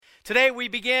Today we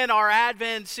begin our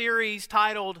Advent series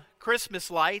titled Christmas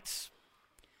Lights.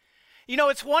 You know,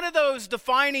 it's one of those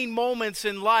defining moments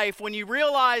in life when you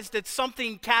realize that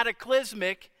something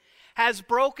cataclysmic has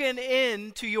broken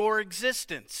into your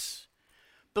existence.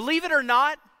 Believe it or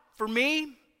not, for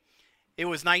me, it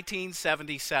was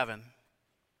 1977.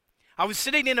 I was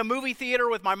sitting in a movie theater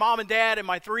with my mom and dad and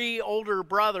my three older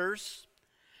brothers,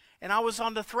 and I was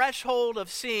on the threshold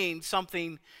of seeing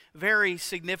something very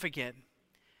significant.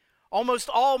 Almost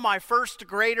all my first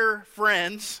grader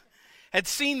friends had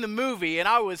seen the movie, and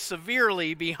I was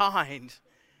severely behind.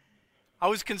 I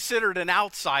was considered an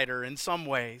outsider in some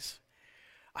ways.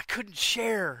 I couldn't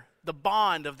share the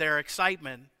bond of their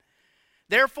excitement.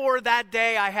 Therefore, that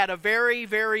day I had a very,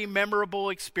 very memorable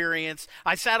experience.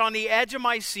 I sat on the edge of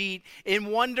my seat in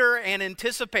wonder and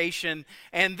anticipation,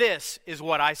 and this is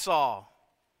what I saw.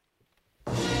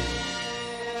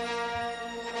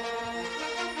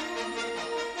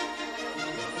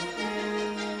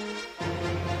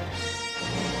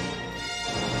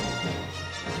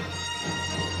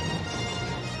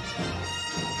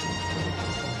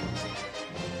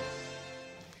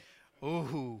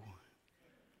 Ooh.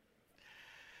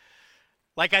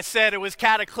 Like I said, it was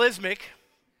cataclysmic.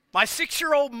 My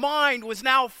 6-year-old mind was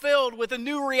now filled with a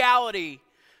new reality,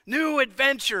 new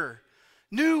adventure,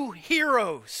 new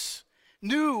heroes,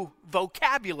 new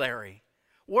vocabulary.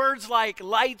 Words like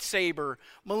lightsaber,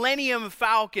 Millennium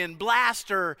Falcon,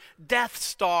 blaster, Death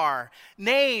Star.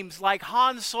 Names like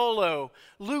Han Solo,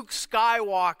 Luke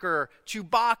Skywalker,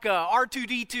 Chewbacca,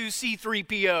 R2-D2,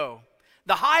 C-3PO.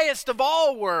 The highest of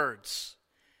all words,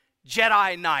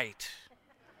 Jedi Knight.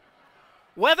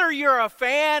 Whether you're a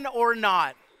fan or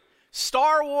not,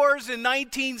 Star Wars in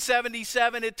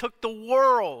 1977, it took the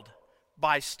world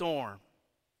by storm.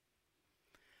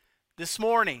 This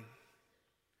morning,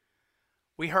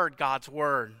 we heard God's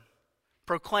word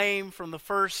proclaimed from the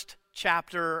first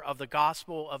chapter of the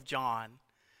Gospel of John.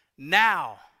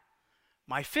 Now,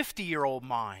 my 50-year-old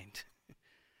mind,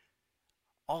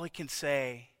 all it can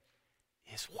say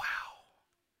is wow.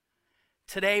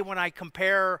 Today, when I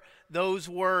compare those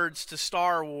words to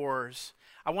Star Wars,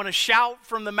 I want to shout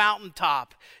from the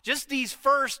mountaintop. Just these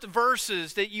first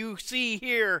verses that you see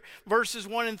here, verses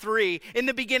 1 and 3. In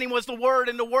the beginning was the Word,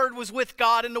 and the Word was with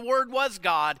God, and the Word was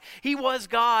God. He was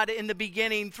God in the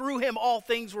beginning. Through him all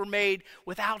things were made.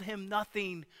 Without him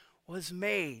nothing was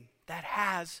made that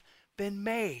has been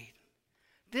made.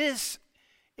 This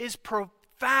is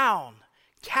profound,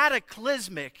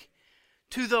 cataclysmic,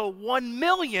 to the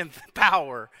 1,000,000th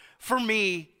power for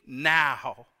me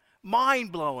now.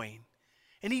 Mind-blowing.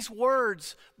 And these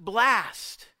words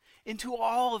blast into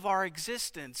all of our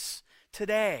existence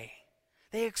today.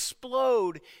 They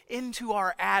explode into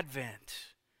our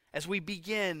Advent as we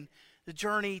begin the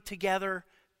journey together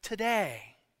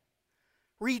today.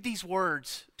 Read these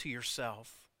words to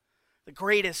yourself. The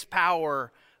greatest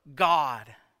power,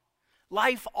 God.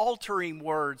 Life-altering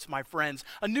words, my friends.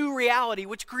 A new reality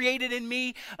which created in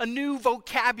me a new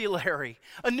vocabulary,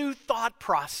 a new thought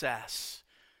process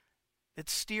that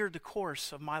steered the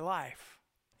course of my life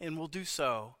and will do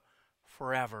so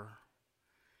forever.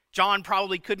 John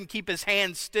probably couldn't keep his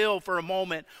hands still for a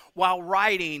moment while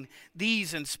writing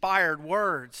these inspired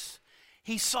words.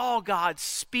 He saw God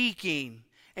speaking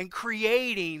and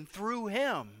creating through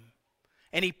him.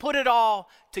 And he put it all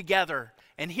together.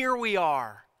 And here we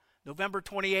are. November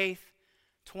 28th,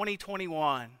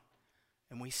 2021,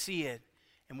 and we see it,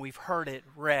 and we've heard it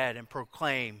read and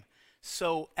proclaimed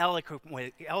so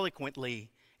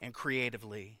eloquently and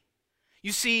creatively.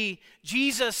 You see,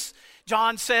 Jesus,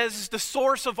 John says, is the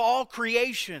source of all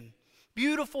creation.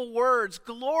 Beautiful words,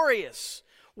 glorious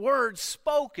words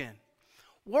spoken,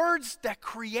 words that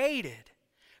created.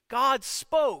 God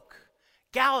spoke,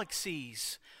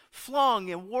 galaxies flung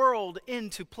and whirled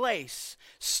into place.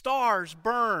 Stars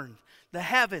burned the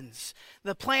heavens.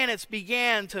 The planets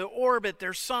began to orbit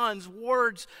their suns.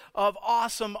 Words of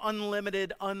awesome,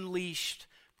 unlimited, unleashed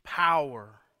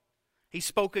power. He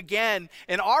spoke again,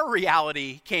 and our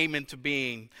reality came into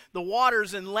being. The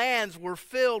waters and lands were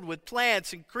filled with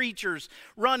plants and creatures,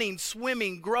 running,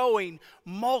 swimming, growing,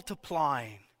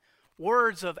 multiplying.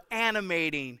 Words of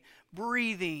animating,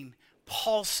 breathing,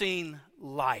 pulsing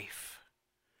life.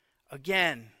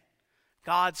 Again,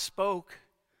 God spoke,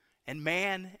 and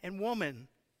man and woman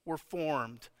were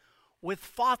formed with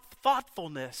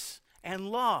thoughtfulness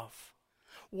and love.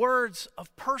 Words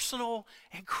of personal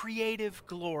and creative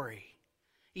glory.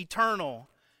 Eternal,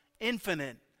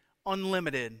 infinite,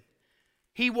 unlimited.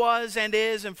 He was and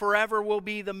is and forever will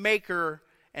be the maker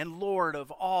and Lord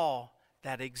of all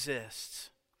that exists.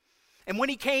 And when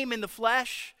he came in the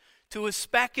flesh to a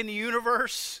speck in the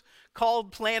universe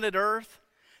called planet Earth,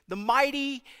 the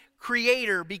mighty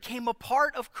Creator became a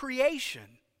part of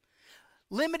creation,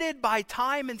 limited by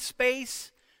time and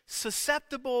space,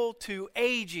 susceptible to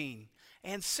aging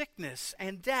and sickness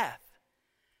and death.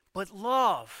 But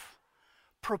love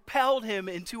propelled him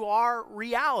into our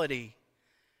reality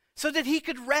so that he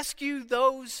could rescue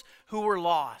those who were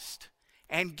lost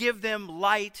and give them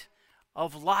light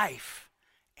of life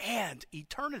and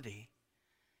eternity.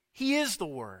 He is the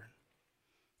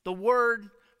Word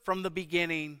from the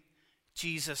beginning,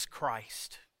 Jesus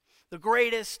Christ. The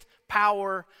greatest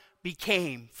power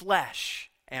became flesh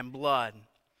and blood.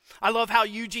 I love how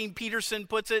Eugene Peterson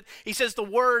puts it. He says the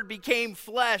Word became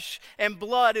flesh and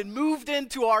blood and moved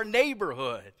into our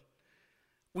neighborhood.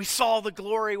 We saw the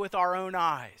glory with our own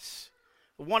eyes.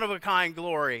 A one-of-a-kind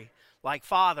glory, like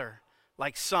Father,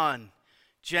 like Son,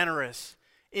 generous,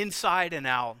 inside and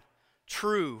out,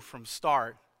 true from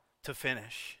start to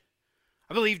finish.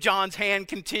 I believe John's hand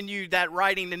continued that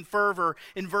writing in fervor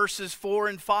in verses 4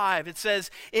 and 5. It says,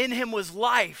 "In him was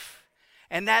life,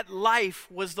 and that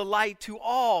life was the light to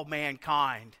all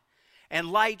mankind.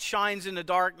 And light shines in the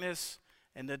darkness,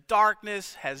 and the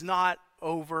darkness has not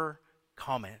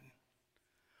overcome it."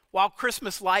 While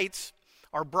Christmas lights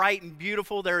are bright and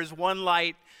beautiful, there is one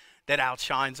light that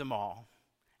outshines them all.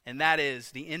 And that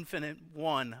is the infinite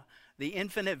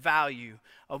value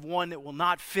of one that will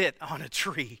not fit on a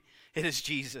tree. It is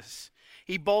Jesus.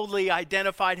 He boldly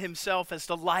identified himself as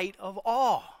the light of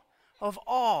all,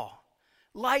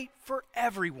 light for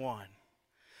everyone.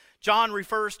 John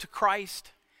refers to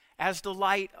Christ as the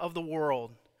light of the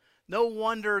world. No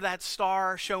wonder that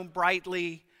star shone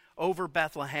brightly over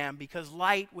Bethlehem, because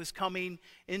light was coming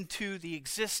into the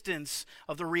existence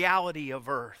of the reality of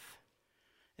earth.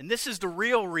 And this is the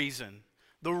real reason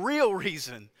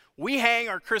we hang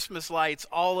our Christmas lights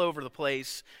all over the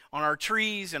place, on our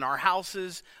trees and our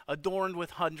houses, adorned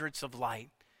with hundreds of light,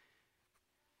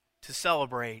 to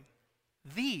celebrate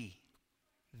the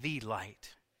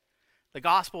light. The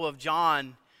Gospel of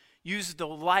John uses the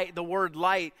word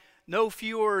light no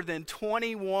fewer than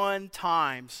 21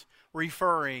 times,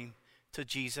 referring to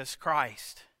Jesus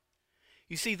Christ.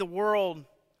 You see, the world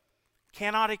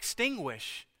cannot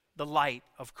extinguish the light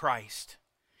of Christ.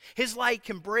 His light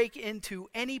can break into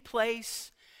any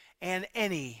place and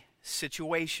any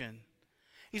situation.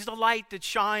 He's the light that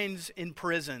shines in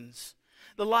prisons,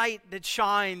 the light that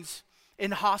shines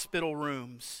in hospital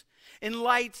rooms, in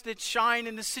lights that shine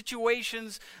in the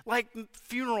situations like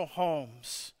funeral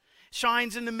homes,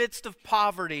 shines in the midst of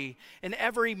poverty and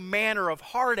every manner of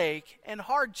heartache and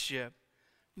hardship.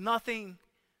 Nothing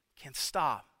can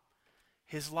stop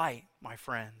his light, my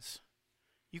friends.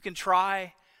 You can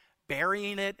try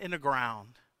burying it in the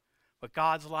ground, but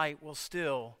God's light will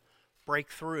still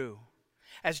break through.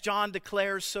 As John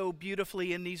declares so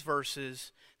beautifully in these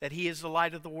verses, that he is the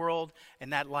light of the world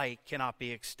and that light cannot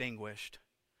be extinguished.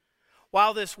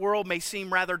 While this world may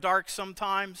seem rather dark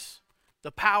sometimes,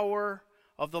 the power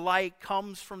of the light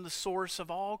comes from the source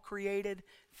of all created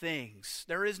things.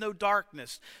 There is no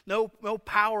darkness, no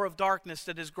power of darkness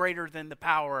that is greater than the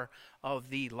power of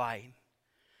the light.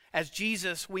 As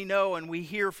Jesus, we know and we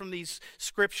hear from these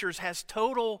scriptures, has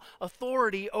total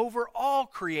authority over all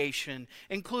creation,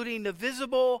 including the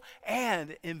visible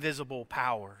and invisible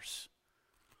powers.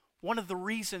 One of the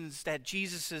reasons that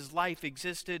Jesus' life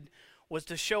existed was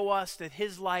to show us that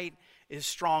his light is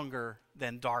stronger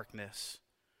than darkness.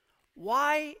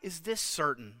 Why is this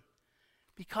certain?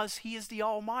 Because he is the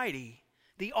Almighty,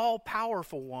 the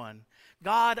all-powerful one,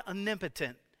 God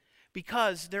omnipotent.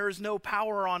 Because there is no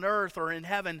power on earth or in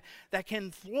heaven that can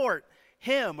thwart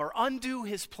him or undo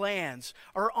his plans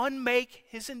or unmake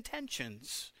his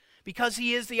intentions. Because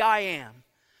he is the I Am,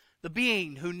 the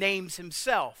being who names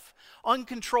himself,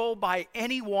 uncontrolled by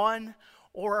anyone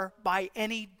or by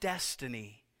any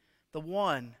destiny, the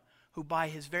one who by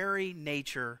his very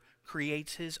nature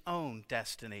creates his own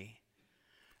destiny.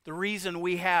 The reason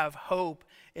we have hope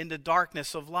in the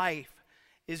darkness of life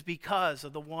is because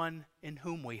of the one in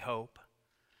whom we hope.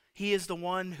 He is the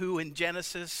one who in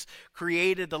Genesis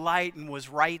created the light and was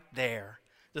right there,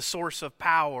 the source of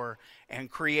power and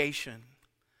creation.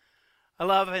 I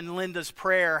love in Linda's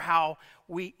prayer how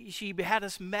she had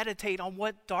us meditate on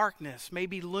what darkness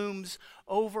maybe looms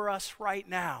over us right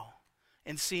now,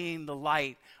 and seeing the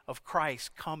light of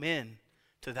Christ come in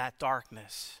to that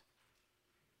darkness.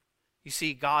 You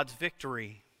see, God's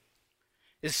victory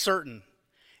is certain,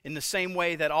 in the same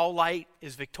way that all light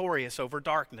is victorious over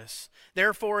darkness.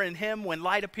 Therefore, in him, when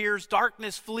light appears,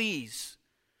 darkness flees,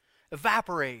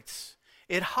 evaporates,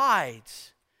 it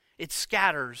hides, it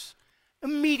scatters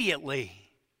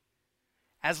immediately.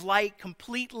 As light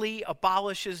completely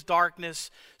abolishes darkness,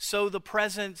 so the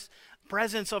presence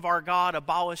of our God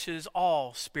abolishes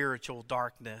all spiritual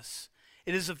darkness.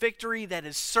 It is a victory that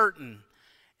is certain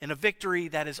and a victory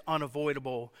that is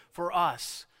unavoidable for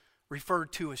us,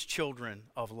 referred to as children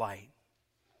of light.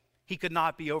 He could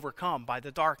not be overcome by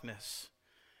the darkness.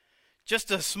 Just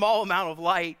a small amount of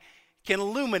light can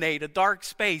illuminate a dark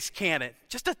space, can it?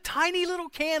 Just a tiny little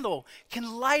candle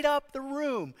can light up the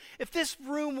room. If this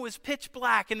room was pitch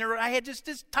black and I had just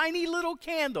this tiny little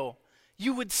candle,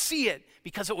 you would see it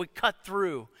because it would cut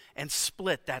through and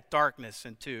split that darkness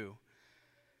in two.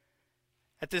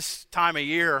 At this time of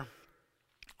year,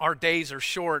 our days are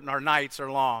short and our nights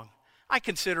are long. I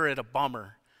consider it a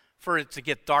bummer for it to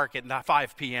get dark at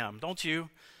 5 p.m., don't you?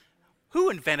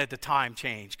 Who invented the time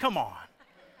change? Come on.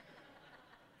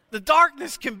 The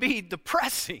darkness can be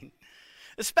depressing,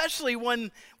 especially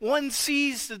when one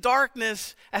sees the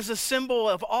darkness as a symbol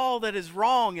of all that is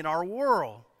wrong in our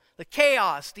world. The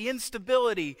chaos, the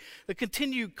instability, the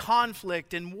continued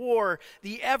conflict and war,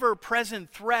 the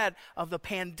ever-present threat of the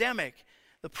pandemic,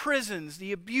 the prisons,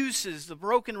 the abuses, the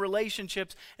broken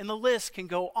relationships, and the list can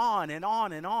go on and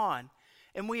on and on.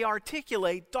 And we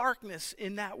articulate darkness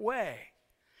in that way.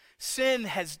 Sin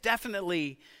has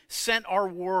definitely sent our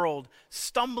world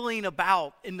stumbling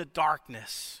about in the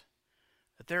darkness.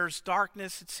 But there's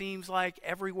darkness, it seems like,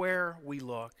 everywhere we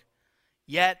look.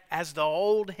 Yet, as the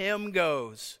old hymn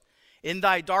goes, in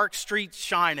thy dark streets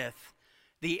shineth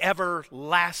the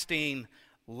everlasting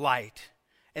light.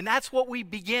 And that's what we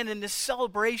begin in this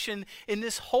celebration, in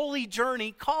this holy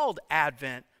journey called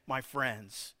Advent, my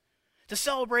friends. To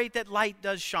celebrate that light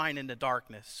does shine in the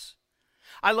darkness.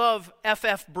 I love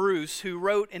F.F. Bruce, who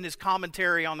wrote in his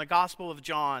commentary on the Gospel of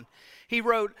John. He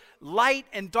wrote, "Light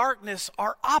and darkness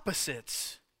are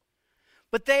opposites,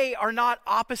 but they are not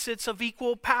opposites of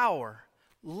equal power.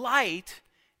 Light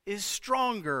is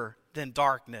stronger than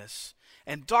darkness,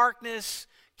 and darkness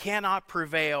cannot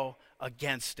prevail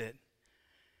against it."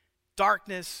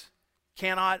 Darkness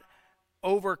cannot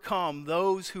overcome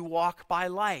those who walk by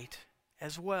light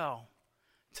as well.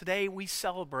 Today we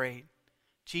celebrate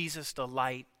Jesus, the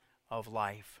light of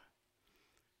life,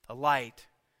 the light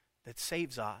that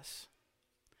saves us.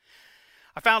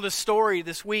 I found a story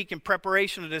this week in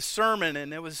preparation of this sermon,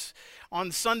 and it was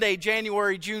on Sunday, June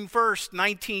 1st,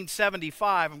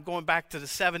 1975. I'm going back to the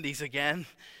 70s again.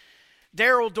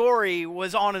 Daryl Dorey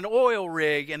was on an oil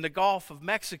rig in the Gulf of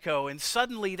Mexico, and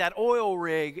suddenly that oil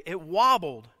rig, it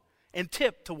wobbled and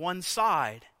tipped to one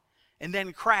side and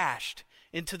then crashed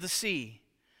into the sea.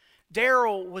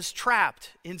 Daryl was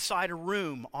trapped inside a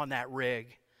room on that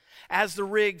rig. As the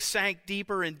rig sank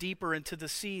deeper and deeper into the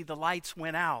sea, the lights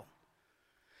went out,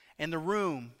 and the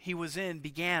room he was in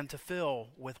began to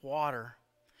fill with water.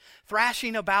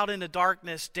 Thrashing about in the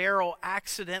darkness, Daryl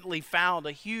accidentally found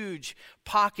a huge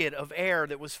pocket of air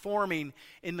that was forming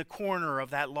in the corner of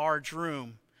that large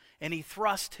room, and he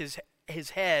thrust his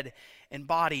head and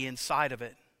body inside of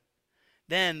it.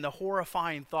 Then the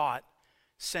horrifying thought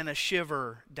sent a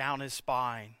shiver down his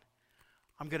spine.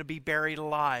 I'm going to be buried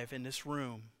alive in this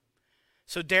room.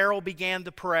 So Daryl began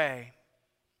to pray.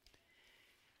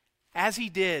 As he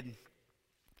did,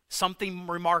 something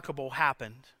remarkable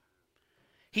happened.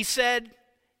 He said,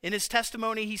 in his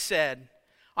testimony, he said,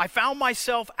 "I found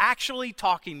myself actually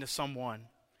talking to someone.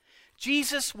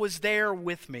 Jesus was there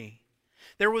with me.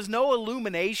 There was no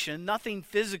illumination, nothing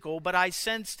physical, but I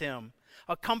sensed him,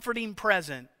 a comforting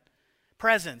presence.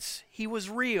 He was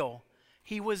real.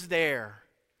 He was there."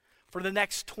 For the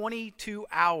next 22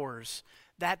 hours,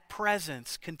 that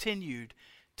presence continued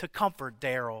to comfort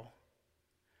Daryl.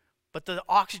 But the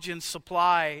oxygen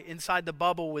supply inside the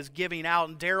bubble was giving out,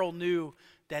 and Daryl knew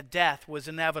that death was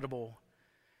inevitable.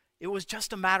 It was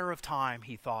just a matter of time,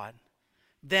 he thought.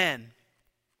 Then,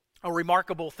 a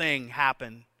remarkable thing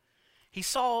happened. He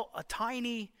saw a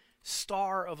tiny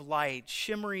star of light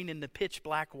shimmering in the pitch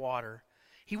black water.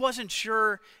 He wasn't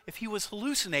sure if he was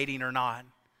hallucinating or not.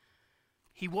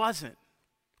 He wasn't.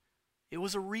 It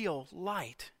was a real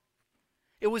light.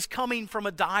 It was coming from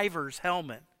a diver's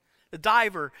helmet. The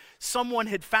diver, someone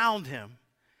had found him.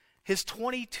 His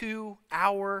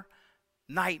 22-hour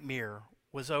nightmare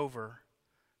was over.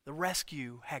 The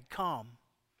rescue had come.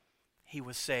 He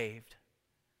was saved.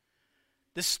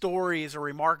 This story is a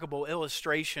remarkable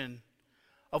illustration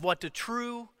of what the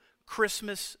true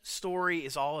Christmas story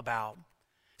is all about.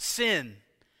 Sin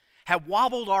had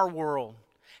wobbled our world,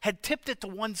 had tipped it to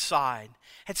one side,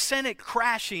 had sent it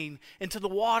crashing into the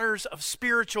waters of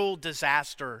spiritual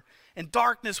disaster, and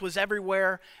darkness was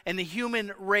everywhere, and the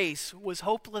human race was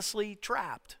hopelessly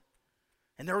trapped.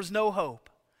 And there was no hope.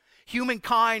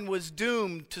 Humankind was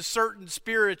doomed to certain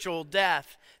spiritual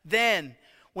death. Then,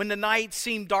 when the night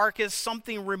seemed darkest,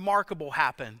 something remarkable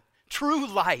happened. True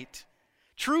light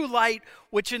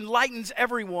which enlightens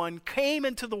everyone, came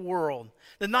into the world.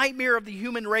 The nightmare of the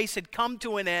human race had come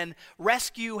to an end.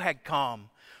 Rescue had come.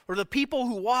 For the people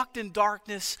who walked in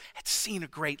darkness had seen a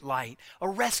great light, a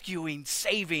rescuing,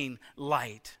 saving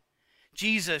light.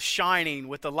 Jesus, shining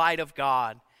with the light of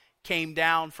God, came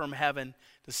down from heaven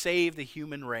to save the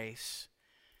human race.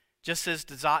 Just as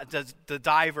the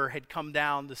diver had come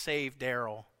down to save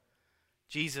Daryl,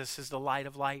 Jesus is the light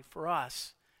of light for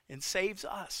us and saves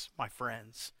us, my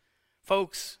friends.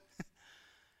 Folks,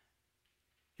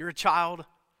 you're a child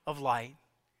of light.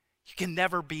 You can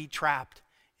never be trapped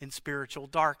in spiritual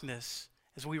darkness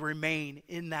as we remain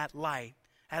in that light.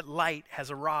 That light has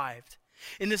arrived.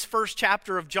 In this first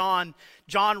chapter of John,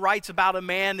 John writes about a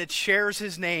man that shares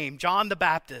his name, John the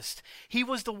Baptist. He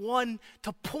was the one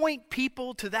to point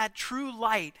people to that true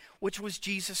light, which was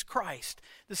Jesus Christ,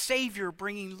 the Savior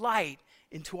bringing light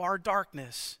into our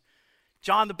darkness.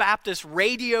 John the Baptist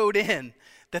radioed in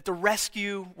that the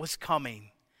rescue was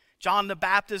coming. John the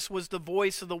Baptist was the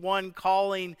voice of the one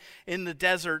calling in the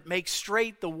desert, make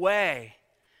straight the way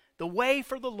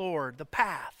for the Lord, the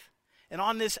path. And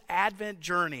on this Advent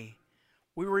journey,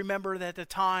 we remember that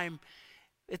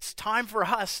it's time for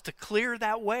us to clear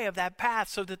that way of that path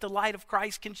so that the light of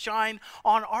Christ can shine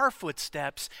on our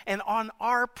footsteps and on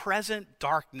our present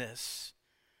darkness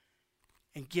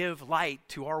and give light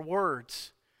to our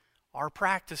words, our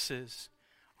practices,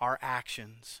 our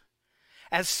actions.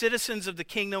 As citizens of the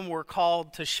kingdom, we're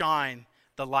called to shine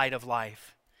the light of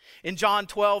life. In John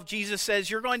 12, Jesus says,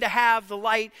 you're going to have the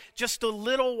light just a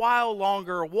little while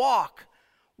longer. Walk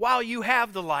while you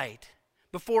have the light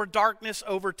before darkness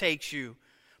overtakes you.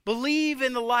 Believe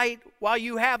in the light while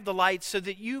you have the light so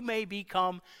that you may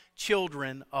become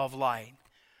children of light.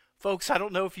 Folks, I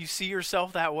don't know if you see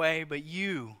yourself that way, but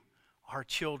you are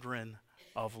children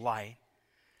of light.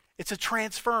 It's a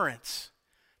transference.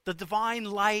 The divine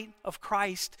light of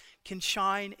Christ can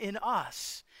shine in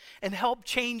us and help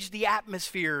change the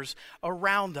atmospheres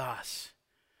around us.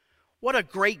 What a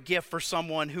great gift for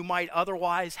someone who might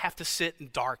otherwise have to sit in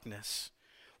darkness.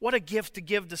 What a gift to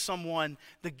give to someone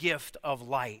the gift of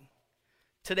light.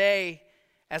 Today,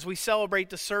 as we celebrate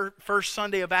the first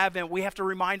Sunday of Advent, we have to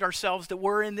remind ourselves that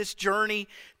we're in this journey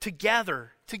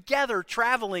together,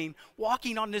 traveling,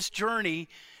 walking on this journey,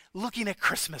 looking at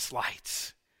Christmas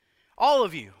lights. All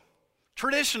of you,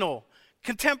 traditional,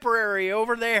 contemporary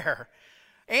over there,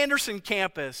 Anderson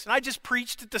campus, and I just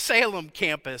preached at the Salem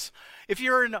campus. If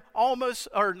you're an not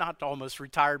almost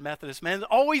retired Methodist men,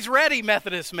 always ready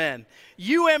Methodist men,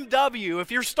 UMW, if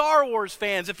you're Star Wars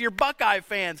fans, if you're Buckeye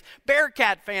fans,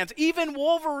 Bearcat fans, even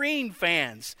Wolverine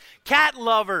fans, cat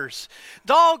lovers,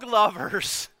 dog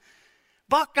lovers,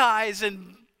 Buckeyes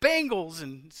and Bengals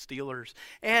and Steelers,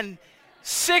 and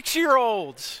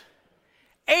 6-year-olds,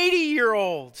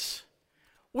 80-year-olds.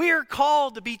 We are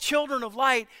called to be children of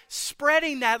light,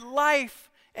 spreading that life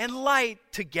and light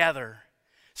together.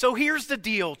 So here's the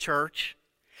deal, church.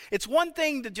 It's one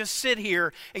thing to just sit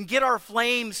here and get our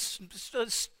flames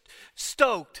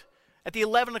stoked at the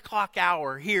 11 o'clock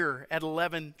hour here at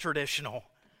 11 Traditional.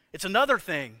 It's another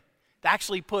thing to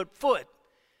actually put foot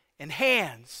and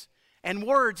hands and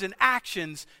words and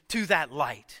actions to that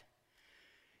light.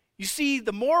 You see,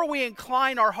 the more we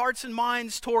incline our hearts and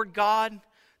minds toward God,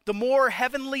 the more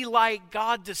heavenly light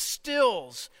God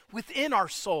distills within our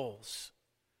souls.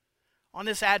 On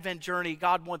this Advent journey,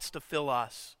 God wants to fill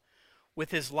us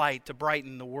with His light to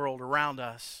brighten the world around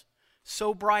us.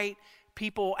 So bright,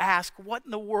 people ask, what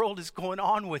in the world is going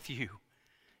on with you?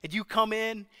 And you come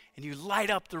in and you light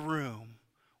up the room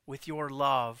with your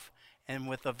love and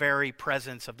with the very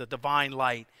presence of the divine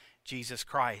light, Jesus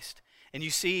Christ. And you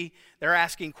see, they're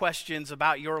asking questions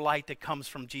about your light that comes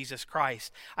from Jesus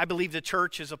Christ. I believe the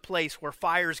church is a place where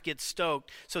fires get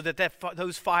stoked so that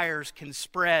those fires can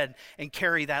spread and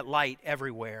carry that light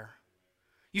everywhere.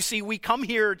 You see, we come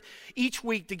here each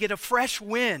week to get a fresh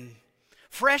wind,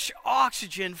 fresh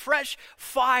oxygen, fresh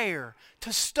fire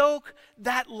to stoke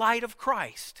that light of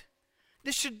Christ.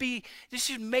 This should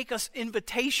make us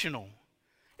invitational.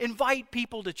 Invite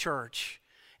people to church.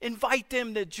 Invite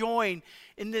them to join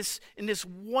in this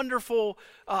wonderful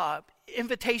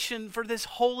invitation for this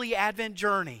holy Advent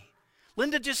journey.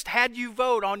 Linda just had you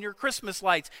vote on your Christmas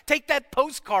lights. Take that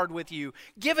postcard with you.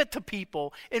 Give it to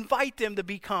people. Invite them to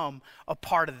become a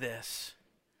part of this.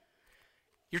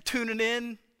 You're tuning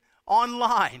in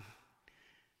online.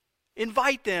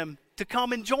 Invite them to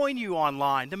come and join you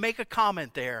online, to make a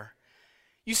comment there.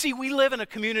 You see, we live in a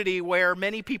community where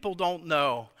many people don't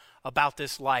know about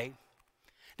this light.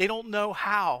 They don't know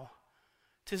how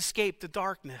to escape the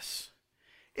darkness.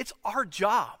 It's our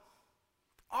job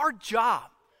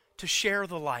to share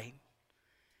the light.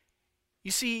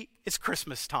 You see, it's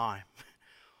Christmas time.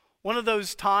 One of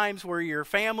those times where your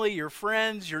family, your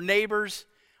friends, your neighbors,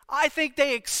 I think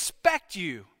they expect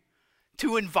you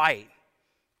to invite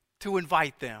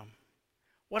them.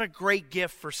 What a great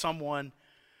gift for someone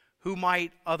who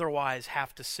might otherwise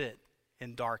have to sit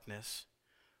in darkness.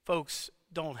 Folks,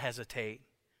 don't hesitate.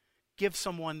 Give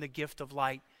someone the gift of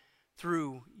light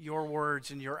through your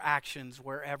words and your actions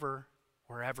wherever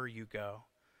you go.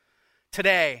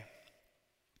 Today,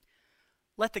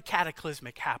 let the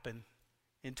cataclysmic happen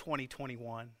in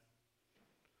 2021.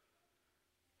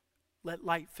 Let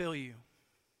light fill you.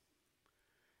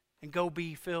 And go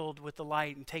be filled with the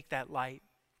light and take that light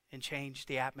and change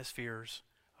the atmospheres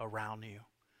around you.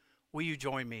 Will you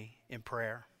join me in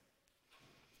prayer?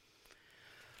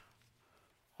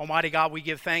 Almighty God, we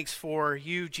give thanks for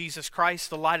you, Jesus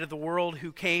Christ, the light of the world,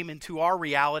 who came into our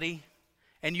reality,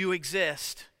 and you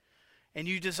exist, and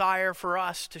you desire for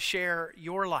us to share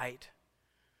your light.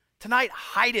 Tonight,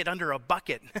 hide it under a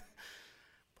bucket,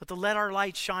 but to let our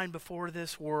light shine before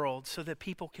this world so that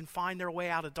people can find their way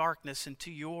out of darkness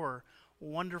into your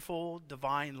wonderful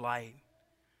divine light.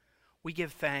 We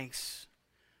give thanks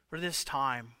for this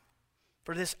time,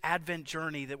 for this Advent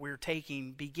journey that we're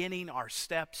taking, beginning our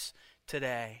steps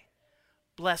today.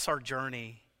 Bless our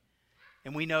journey,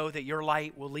 and we know that your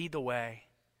light will lead the way.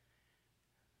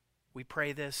 We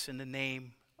pray this in the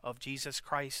name of Jesus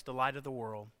Christ, the light of the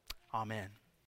world. Amen.